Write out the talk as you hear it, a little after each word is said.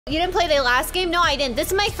You didn't play the last game? No, I didn't. This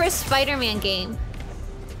is my first Spider-Man game.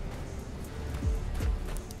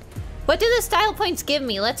 What do the style points give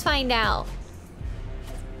me? Let's find out.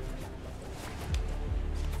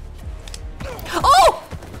 Oh!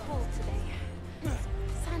 Cold today.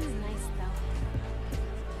 Sun's nice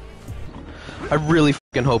though. I really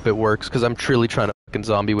fucking hope it works, because I'm truly trying to fucking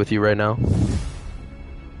zombie with you right now.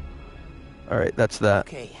 Alright, that's that.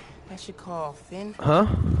 Okay, I should call Finn. Huh?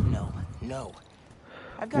 No.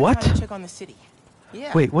 I've got What? time to check on the city.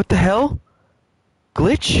 Yeah. Wait, what the hell?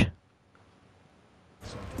 Glitch?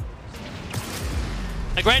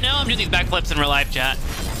 Like right now, I'm doing these backflips in real life, chat.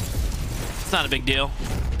 It's not a big deal.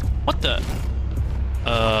 What the?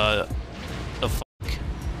 The fuck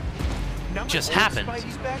just happened?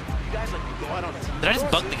 Did I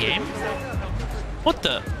just bug the game? What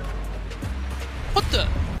the? What the?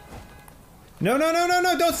 No,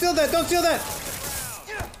 don't steal that, don't steal that!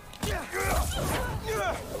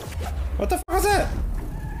 What the fuck was that?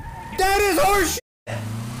 That is horseshit!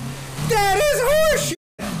 That is horseshit!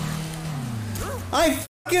 I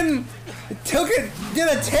fucking took it, did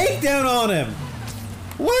a takedown on him!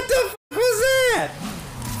 What the fuck was that?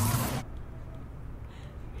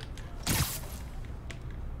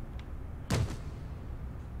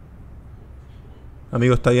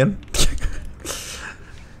 Amigo, ¿está bien?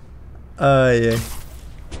 Ay,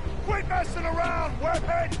 Quit messing around,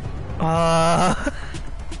 webhead!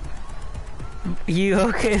 You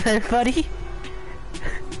okay there, buddy?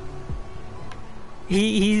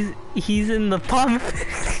 He's in the pump.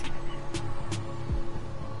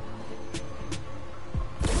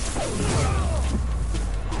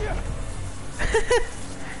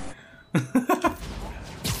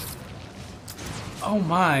 Oh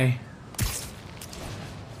my.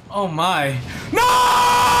 Oh my. No!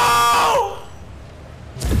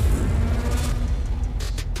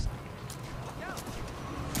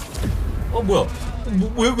 뭐야?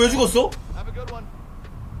 왜 죽었어?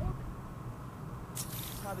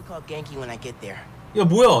 Probably call Genki when I get there. 야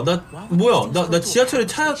뭐야? 나 지하철에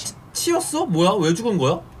치였어? 뭐야? 왜 죽은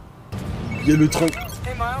거야? Il y a le train.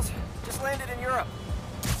 Hey Miles, just landed in Europe.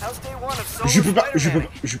 How's day one of solo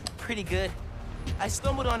Pretty good. I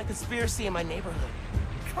stumbled on a conspiracy in my neighborhood.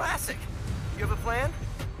 Classic. You have a plan?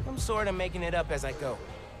 I'm sort of making it up as I go.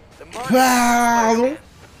 The Spider-Man.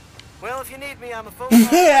 Well, if you need me, I'm a phone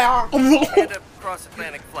call and a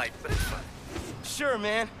cross-Atlantic flight, but it's fun. Sure,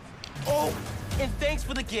 man. Oh, and thanks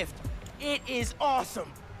for the gift. It is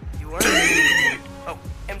awesome. You earned it. Oh,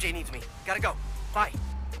 MJ needs me. Gotta go. Bye.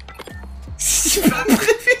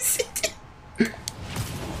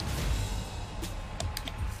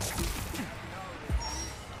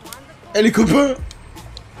 Eh les copains!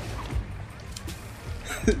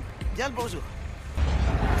 Bien le bonjour.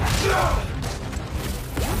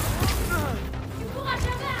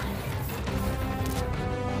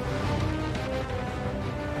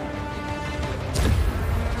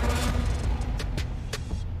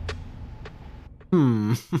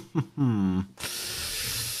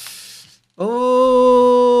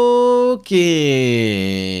 Ok.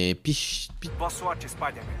 Boa sorte,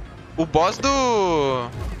 Spider-Man. O boss do...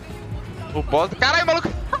 O boss do... Caralho, maluco!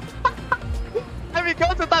 Amigão,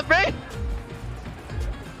 você tá bem?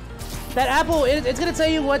 That Apple, it's gonna tell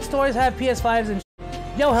you what stores have PS5s and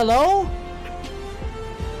yo, hello?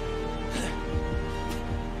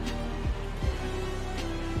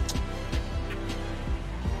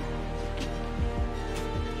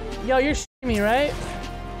 Yo, you're shitting me, right?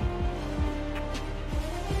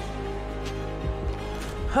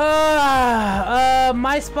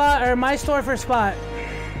 My spot, or my store for spot.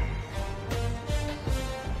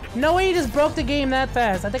 No way you just broke the game that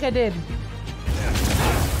fast. I think I did.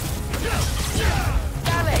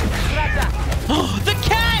 The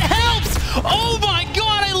cat helps! Oh my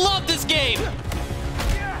god, I love this game!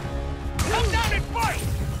 Come down and fight!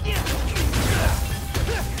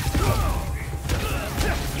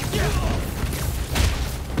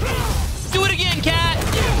 Do it again, cat!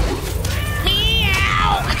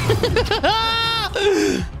 Meow!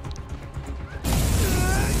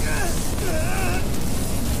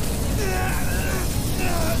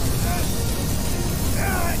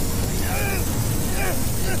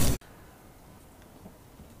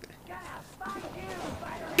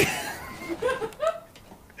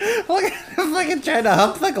 Look at him fucking trying to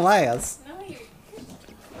hump the glass.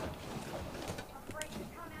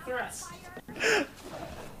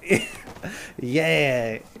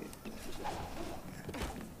 Yeah.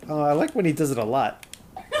 Oh, I like when he does it a lot.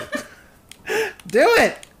 Do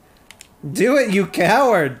it! Do it, you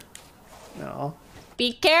coward! No.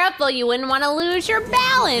 Be careful, you wouldn't want to lose your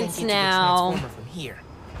balance now. From here,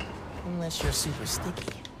 unless you're super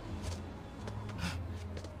sticky.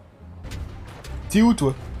 T'es où,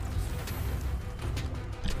 toi?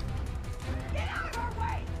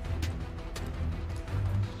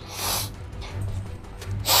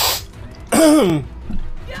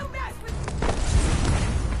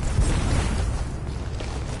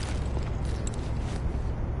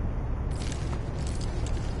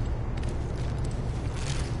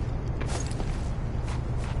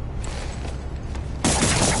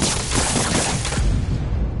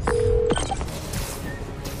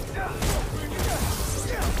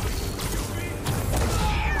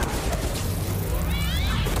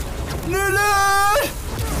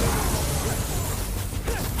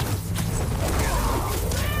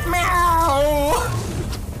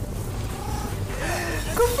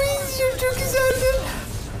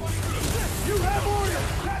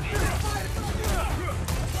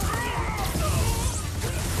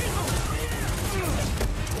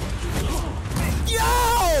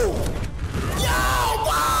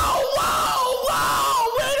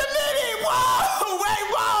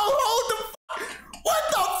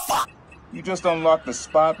 You just unlocked the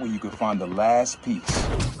spot where you could find the last piece.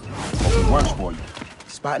 Hope it works for you.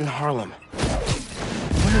 Spot in Harlem.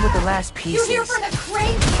 Wonder what the last piece You here is. for the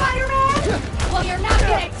crate, Spider-Man? Well, you're not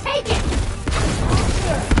gonna take it!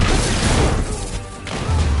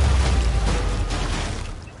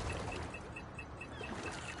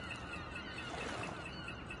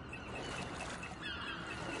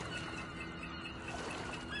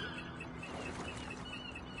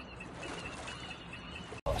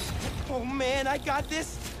 Oh man, I got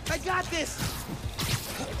this! I got this!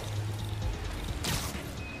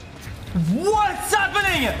 What's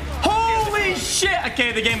happening? Holy shit!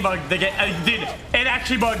 Okay, the game bugged. Dude, it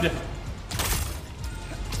actually bugged.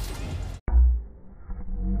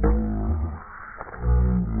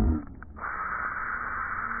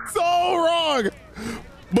 So wrong!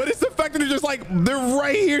 But it's the fact that they're just like, they're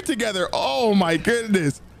right here together. Oh my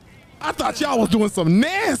goodness. I thought y'all was doing some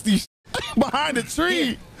nasty shit behind the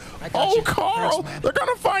tree. Oh, Carl, they're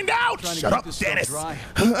gonna find out. Shut up, Dennis.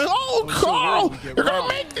 Oh, Carl, you're gonna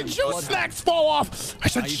make the juice snacks fall off. I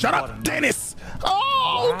said, shut up, Dennis.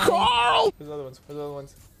 Oh, Carl. Where's the other ones? Where's the other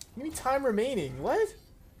ones? Give me time remaining. What?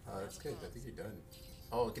 Oh, that's good. I think you're done.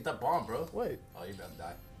 Oh, get that bomb, bro. What? Oh, you're about to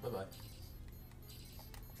die. Bye-bye.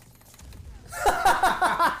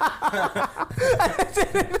 I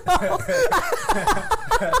didn't know.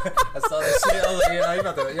 I saw that shit. I was like,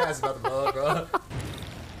 yeah, it's about to blow up, bro.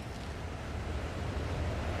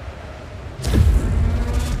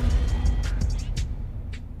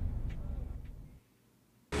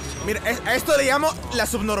 Mira, a esto le llamo la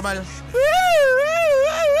subnormal.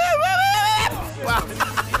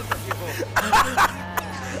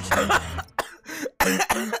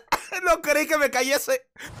 No creí que me cayese.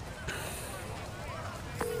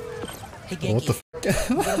 Hey, What the fuck?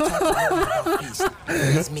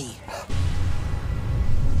 It's me.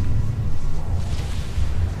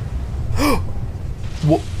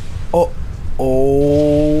 What? Oh.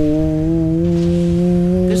 Oh.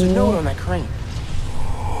 There's a note on that crane.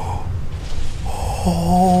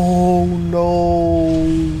 Oh no.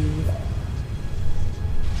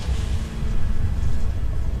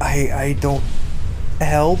 I don't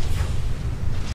help.